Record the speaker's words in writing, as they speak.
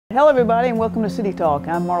Hello everybody and welcome to City Talk.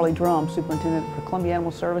 I'm Marley Drum, Superintendent for Columbia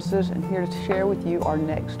Animal Services, and here to share with you our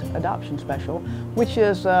next adoption special, which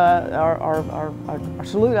is our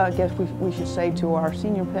salute, I guess we should say, to our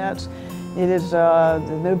senior pets. It is,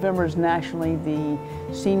 November is nationally the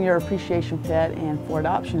Senior Appreciation Pet, and for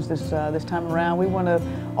adoptions this time around, we want to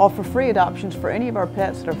offer free adoptions for any of our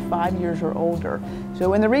pets that are 5 years or older.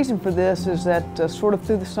 So, and the reason for this is that sort of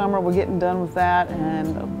through the summer we're getting done with that,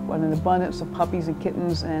 and an abundance of puppies and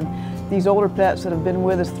kittens, and these older pets that have been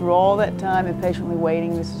with us through all that time and patiently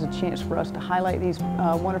waiting. This is a chance for us to highlight these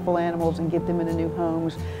wonderful animals and get them into new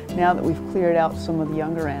homes now that we've cleared out some of the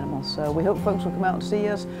younger animals. So we hope folks will come out and see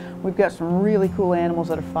us. We've got some really cool animals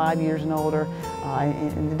that are 5 years and older.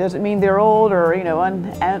 And it doesn't mean they're old or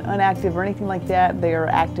inactive or anything like that. They are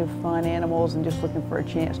active, fun animals and just looking for a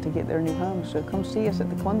chance to get their new homes. So come see us at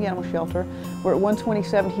the Columbia Animal Shelter. We're at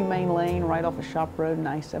 127 Humane Lane, right off of Shop Road and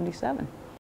I-77.